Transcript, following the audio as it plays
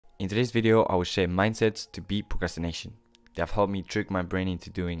In today's video, I will share mindsets to beat procrastination. They have helped me trick my brain into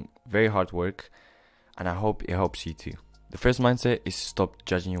doing very hard work, and I hope it helps you too. The first mindset is to stop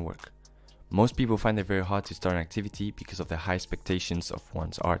judging your work. Most people find it very hard to start an activity because of the high expectations of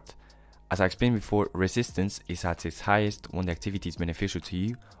one's art. As I explained before, resistance is at its highest when the activity is beneficial to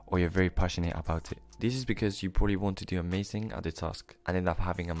you or you're very passionate about it. This is because you probably want to do amazing at the task and end up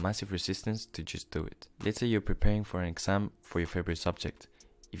having a massive resistance to just do it. Let's say you're preparing for an exam for your favorite subject.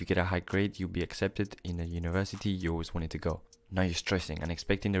 If you get a high grade, you'll be accepted in the university you always wanted to go. Now you're stressing and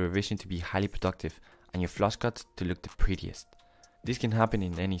expecting the revision to be highly productive and your flashcards to look the prettiest. This can happen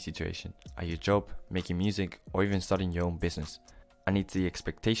in any situation, at your job, making music, or even starting your own business. And it's the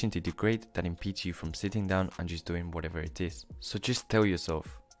expectation to do great that impedes you from sitting down and just doing whatever it is. So just tell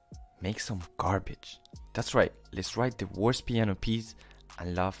yourself, make some garbage. That's right, let's write the worst piano piece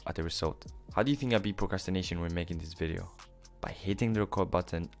and laugh at the result. How do you think I beat procrastination when making this video? By hitting the record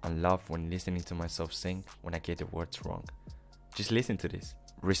button and laugh when listening to myself sing when I get the words wrong. Just listen to this.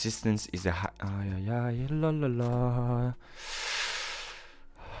 Resistance is the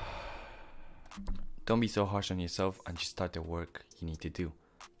Don't be so harsh on yourself and just start the work you need to do.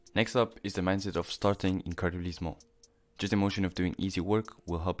 Next up is the mindset of starting incredibly small. Just the motion of doing easy work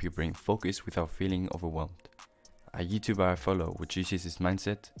will help your brain focus without feeling overwhelmed. A YouTuber I follow which uses this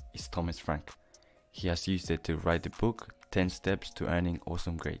mindset is Thomas Frank. He has used it to write the book 10 Steps to Earning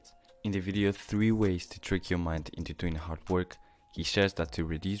Awesome Grades. In the video 3 Ways to Trick Your Mind into Doing Hard Work, he shares that to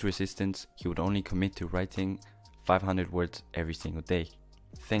reduce resistance, he would only commit to writing 500 words every single day.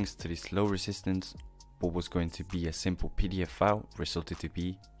 Thanks to this low resistance, what was going to be a simple PDF file resulted to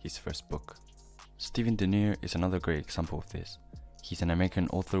be his first book. Stephen Denier is another great example of this. He's an American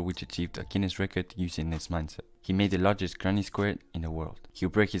author which achieved a Guinness record using this mindset. He made the largest granny square in the world. He'll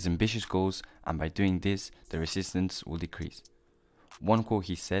break his ambitious goals, and by doing this, the resistance will decrease. One quote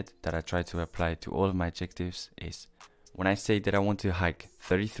he said that I try to apply to all of my objectives is, "When I say that I want to hike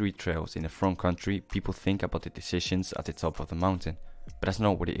 33 trails in the front country, people think about the decisions at the top of the mountain. But that's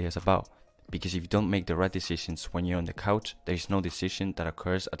not what it is about. Because if you don't make the right decisions when you're on the couch, there is no decision that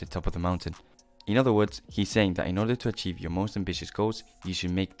occurs at the top of the mountain." In other words, he's saying that in order to achieve your most ambitious goals, you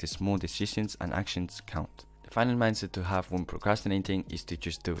should make the small decisions and actions count. The final mindset to have when procrastinating is to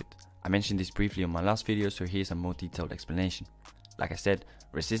just do it. I mentioned this briefly on my last video, so here's a more detailed explanation. Like I said,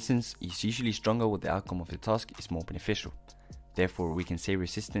 resistance is usually stronger when the outcome of the task is more beneficial. Therefore, we can say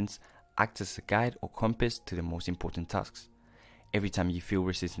resistance acts as a guide or compass to the most important tasks. Every time you feel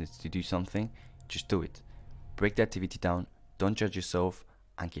resistance to do something, just do it. Break the activity down, don't judge yourself,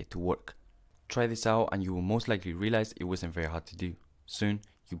 and get to work. Try this out and you will most likely realize it wasn't very hard to do. Soon,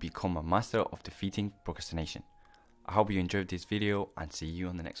 you'll become a master of defeating procrastination. I hope you enjoyed this video and see you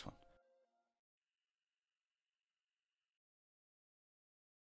on the next one.